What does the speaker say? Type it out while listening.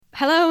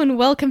Hello and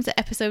welcome to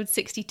episode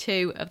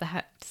 62 of the How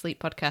to Sleep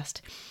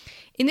podcast.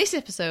 In this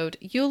episode,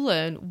 you'll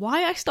learn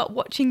why I stopped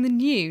watching the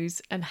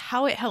news and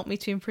how it helped me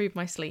to improve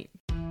my sleep.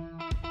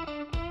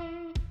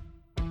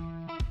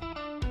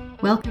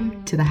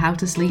 Welcome to the How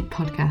to Sleep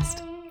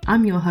podcast.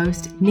 I'm your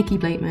host, Nikki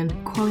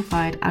Blakeman,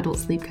 qualified adult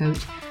sleep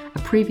coach, a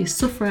previous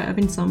sufferer of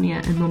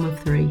insomnia and mum of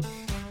 3.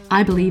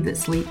 I believe that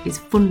sleep is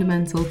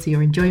fundamental to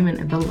your enjoyment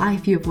of the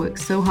life you have worked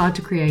so hard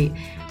to create,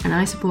 and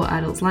I support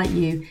adults like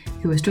you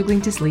who are struggling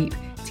to sleep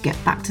to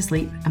get back to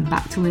sleep and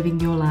back to living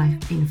your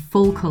life in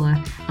full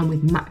colour and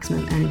with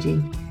maximum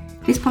energy.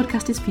 This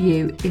podcast is for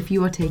you if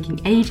you are taking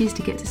ages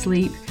to get to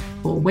sleep,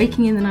 or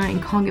waking in the night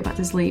and can't get back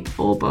to sleep,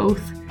 or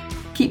both.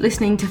 Keep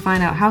listening to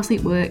find out how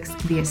sleep works,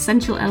 the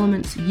essential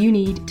elements you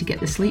need to get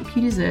the sleep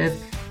you deserve,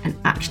 and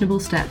actionable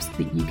steps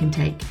that you can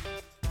take.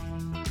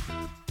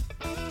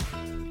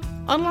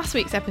 On last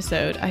week's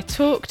episode, I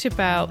talked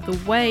about the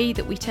way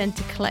that we tend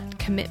to collect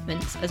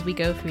commitments as we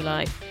go through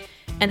life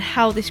and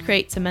how this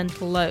creates a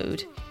mental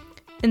load.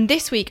 And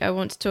this week I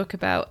want to talk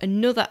about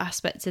another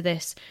aspect to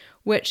this,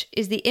 which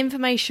is the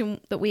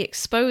information that we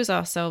expose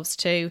ourselves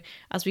to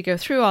as we go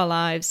through our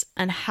lives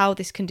and how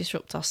this can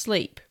disrupt our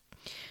sleep.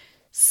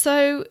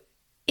 So,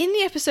 in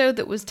the episode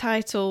that was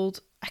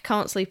titled, I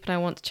Can't Sleep and I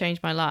Want to Change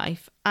My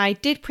Life, I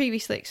did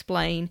previously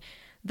explain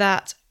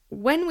that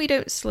when we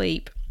don't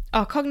sleep,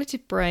 our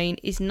cognitive brain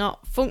is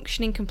not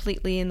functioning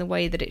completely in the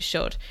way that it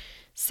should.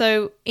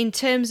 So, in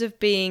terms of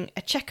being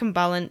a check and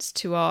balance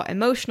to our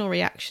emotional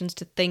reactions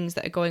to things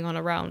that are going on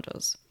around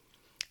us.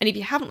 And if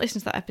you haven't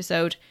listened to that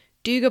episode,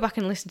 do go back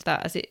and listen to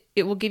that, as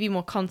it will give you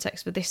more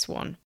context for this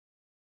one.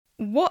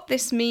 What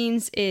this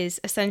means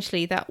is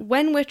essentially that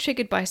when we're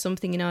triggered by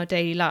something in our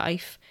daily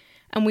life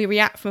and we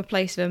react from a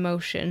place of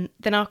emotion,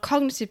 then our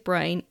cognitive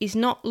brain is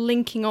not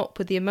linking up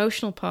with the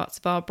emotional parts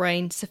of our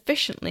brain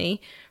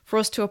sufficiently for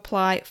us to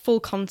apply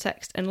full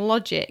context and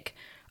logic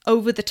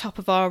over the top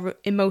of our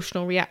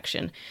emotional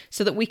reaction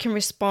so that we can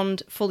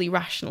respond fully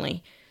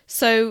rationally.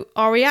 So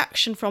our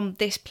reaction from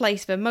this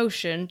place of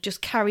emotion just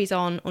carries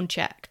on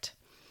unchecked.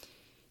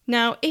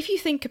 Now, if you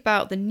think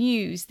about the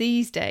news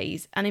these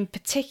days, and in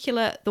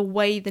particular the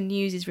way the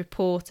news is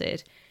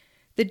reported,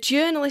 the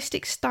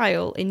journalistic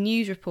style in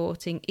news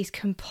reporting is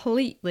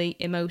completely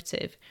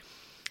emotive.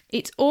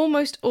 It's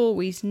almost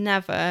always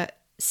never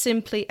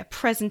simply a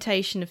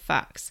presentation of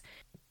facts.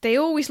 They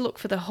always look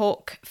for the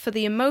hook, for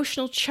the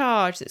emotional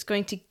charge that's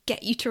going to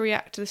get you to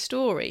react to the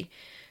story,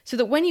 so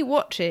that when you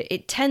watch it,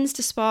 it tends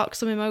to spark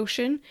some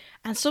emotion,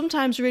 and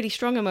sometimes really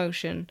strong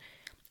emotion.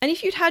 And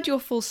if you'd had your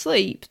full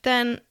sleep,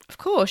 then of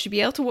course you'd be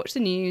able to watch the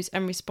news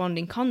and respond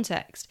in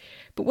context.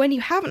 But when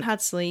you haven't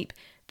had sleep,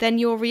 then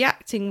you're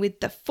reacting with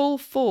the full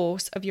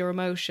force of your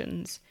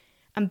emotions.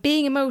 And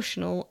being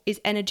emotional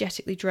is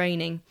energetically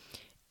draining.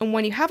 And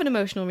when you have an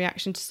emotional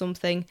reaction to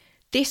something,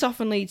 this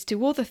often leads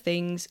to other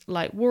things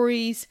like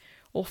worries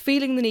or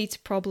feeling the need to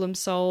problem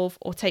solve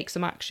or take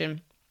some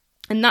action.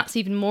 And that's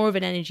even more of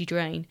an energy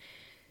drain.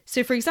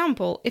 So, for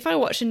example, if I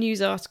watch a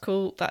news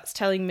article that's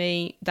telling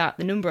me that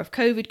the number of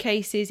COVID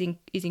cases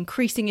is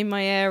increasing in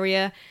my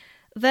area,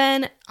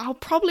 then I'll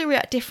probably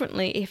react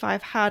differently if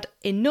I've had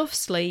enough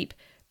sleep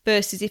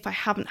versus if I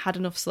haven't had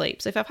enough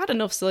sleep. So if I've had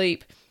enough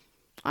sleep,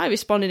 I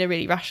respond in a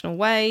really rational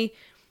way.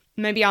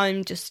 Maybe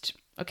I'm just,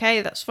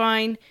 okay, that's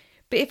fine.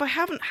 But if I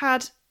haven't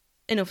had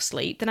enough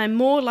sleep, then I'm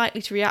more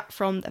likely to react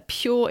from a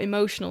pure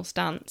emotional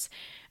stance.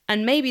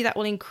 And maybe that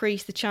will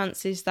increase the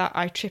chances that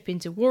I trip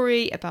into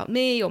worry about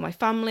me or my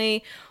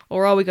family,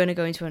 or are we going to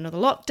go into another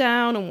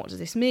lockdown, and what does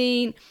this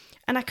mean?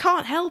 And I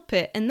can't help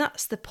it, and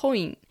that's the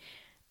point.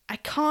 I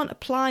can't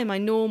apply my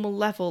normal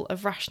level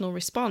of rational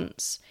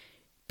response,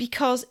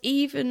 because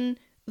even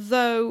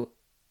though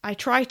I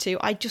try to,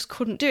 I just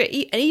couldn't do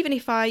it. And even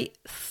if I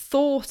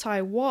thought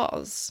I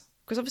was,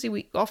 because obviously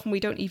we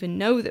don't even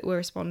know that we're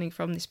responding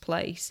from this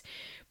place,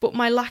 but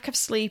my lack of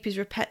sleep is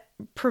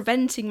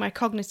preventing my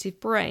cognitive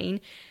brain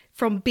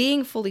from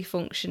being fully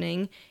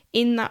functioning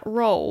in that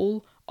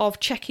role of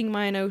checking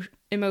my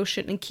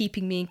emotion and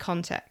keeping me in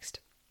context.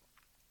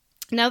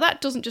 Now,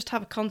 that doesn't just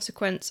have a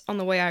consequence on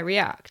the way I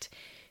react.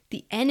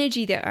 The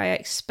energy that I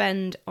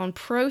expend on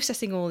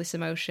processing all this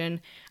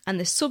emotion and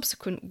the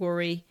subsequent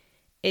worry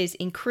is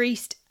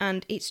increased,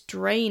 and it's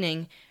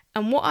draining.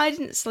 And what I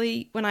didn't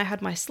see when I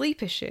had my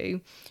sleep issue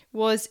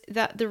was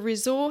that the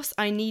resource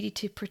I needed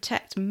to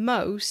protect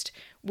most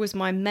was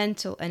my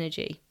mental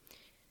energy.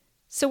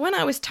 So when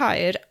I was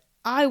tired,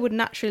 I would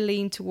naturally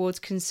lean towards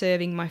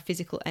conserving my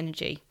physical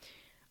energy.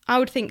 I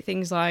would think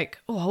things like,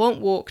 oh, I won't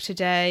walk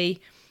today.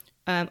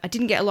 I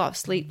didn't get a lot of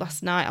sleep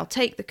last night. I'll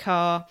take the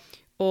car.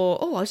 Or,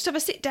 oh, I'll just have a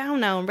sit down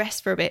now and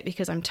rest for a bit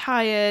because I'm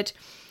tired.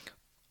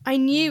 I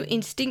knew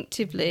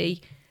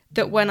instinctively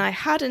that when I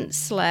hadn't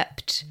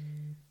slept,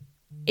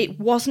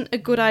 it wasn't a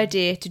good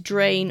idea to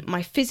drain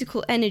my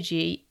physical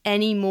energy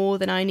any more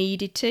than I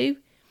needed to.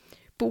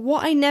 But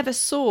what I never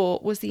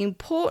saw was the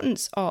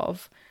importance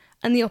of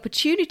and the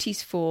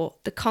opportunities for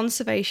the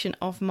conservation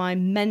of my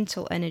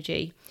mental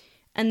energy.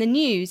 And the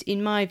news,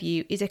 in my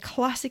view, is a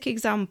classic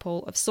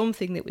example of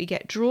something that we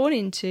get drawn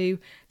into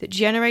that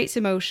generates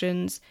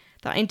emotions,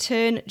 that in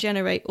turn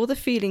generate other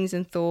feelings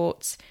and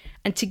thoughts,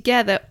 and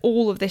together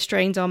all of this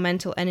drains our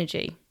mental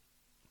energy.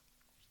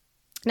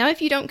 Now,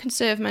 if you don't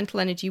conserve mental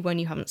energy when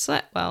you haven't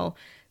slept well,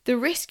 the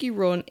risk you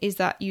run is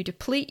that you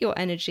deplete your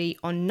energy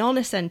on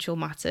non-essential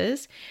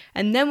matters,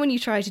 and then when you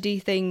try to do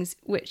things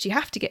which you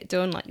have to get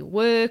done, like your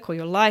work or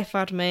your life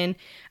admin,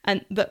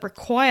 and that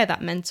require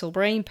that mental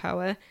brain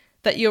power,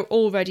 that you're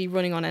already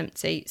running on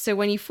empty. So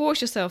when you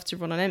force yourself to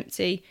run on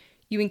empty,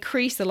 you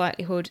increase the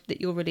likelihood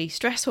that you'll release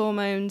stress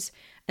hormones,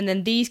 and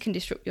then these can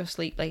disrupt your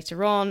sleep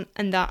later on,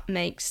 and that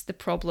makes the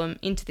problem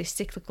into this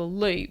cyclical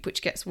loop,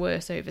 which gets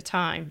worse over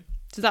time.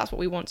 So that's what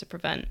we want to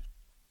prevent.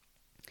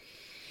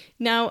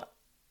 Now,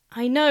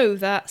 I know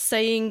that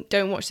saying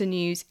don't watch the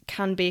news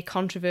can be a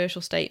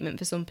controversial statement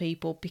for some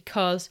people,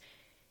 because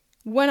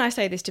when I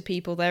say this to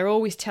people, they're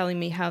always telling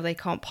me how they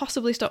can't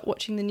possibly stop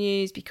watching the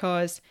news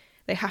because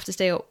they have to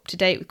stay up to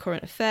date with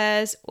current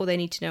affairs, or they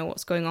need to know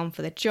what's going on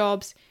for their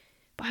jobs.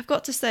 But I've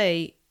got to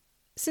say,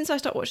 since I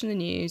stopped watching the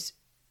news,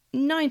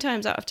 9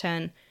 times out of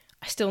 10,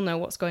 I still know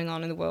what's going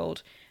on in the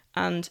world.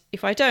 And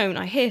if I don't,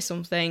 I hear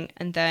something,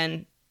 and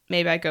then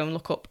maybe I go and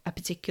look up a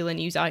particular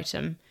news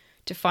item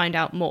to find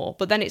out more.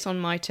 But then it's on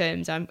my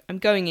terms. I'm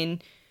going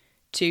in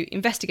to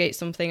investigate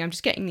something. I'm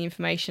just getting the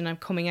information. I'm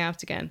coming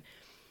out again.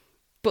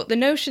 But the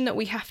notion that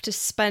we have to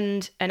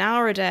spend an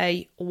hour a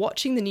day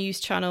watching the news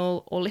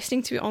channel or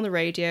listening to it on the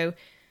radio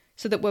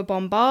so that we're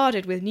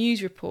bombarded with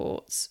news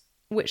reports,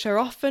 which are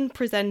often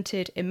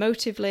presented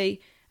emotively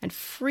and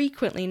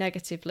frequently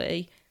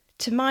negatively,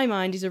 to my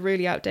mind is a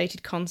really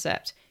outdated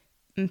concept.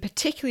 And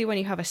particularly when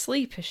you have a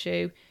sleep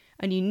issue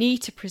and you need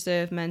to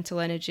preserve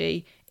mental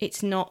energy,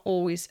 it's not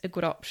always a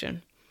good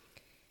option.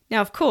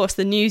 Now, of course,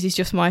 the news is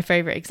just my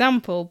favourite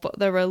example, but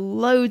there are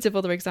loads of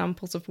other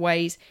examples of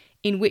ways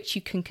in which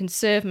you can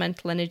conserve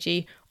mental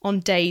energy on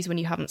days when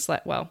you haven't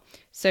slept well.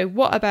 So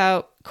what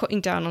about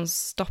cutting down on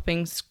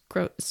stopping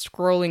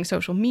scrolling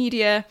social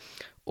media,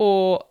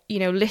 or,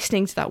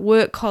 listening to that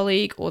work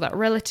colleague or that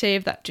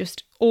relative that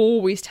just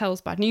always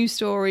tells bad news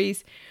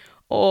stories,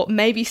 or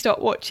maybe stop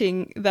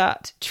watching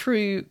that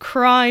true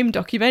crime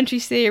documentary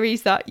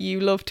series that you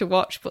love to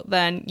watch, but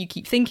then you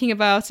keep thinking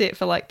about it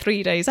for like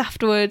 3 days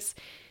afterwards.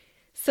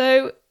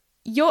 So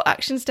your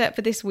action step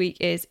for this week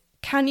is,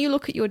 can you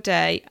look at your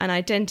day and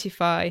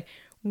identify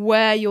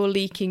where you're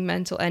leaking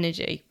mental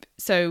energy?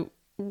 So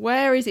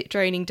where is it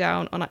draining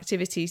down on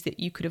activities that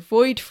you could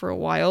avoid for a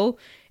while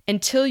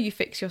until you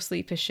fix your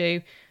sleep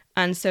issue?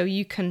 And so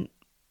you can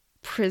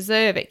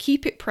preserve it,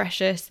 keep it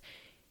precious,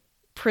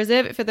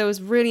 preserve it for those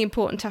really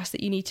important tasks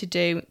that you need to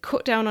do,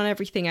 cut down on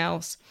everything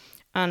else,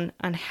 and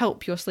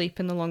help your sleep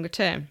in the longer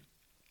term.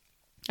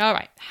 All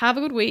right, have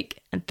a good week,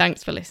 and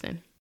thanks for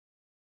listening.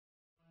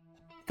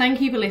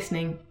 Thank you for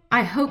listening.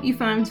 I hope you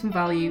found some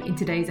value in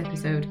today's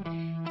episode.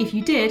 If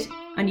you did,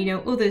 and you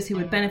know others who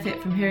would benefit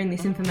from hearing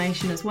this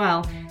information as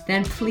well,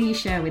 then please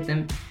share with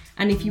them.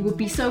 And if you would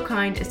be so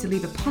kind as to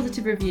leave a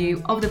positive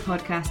review of the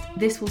podcast,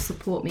 this will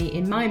support me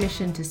in my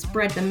mission to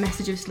spread the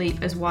message of sleep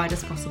as wide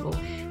as possible.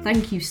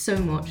 Thank you so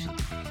much.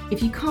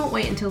 If you can't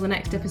wait until the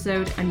next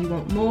episode and you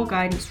want more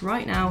guidance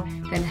right now,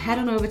 then head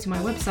on over to my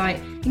website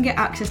and get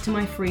access to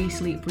my free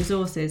sleep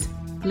resources.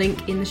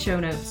 Link in the show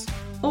notes.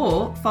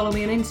 Or follow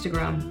me on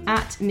Instagram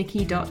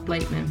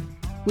 @nikki.blakeman.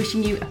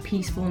 Wishing you a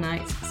peaceful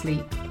night's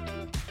sleep.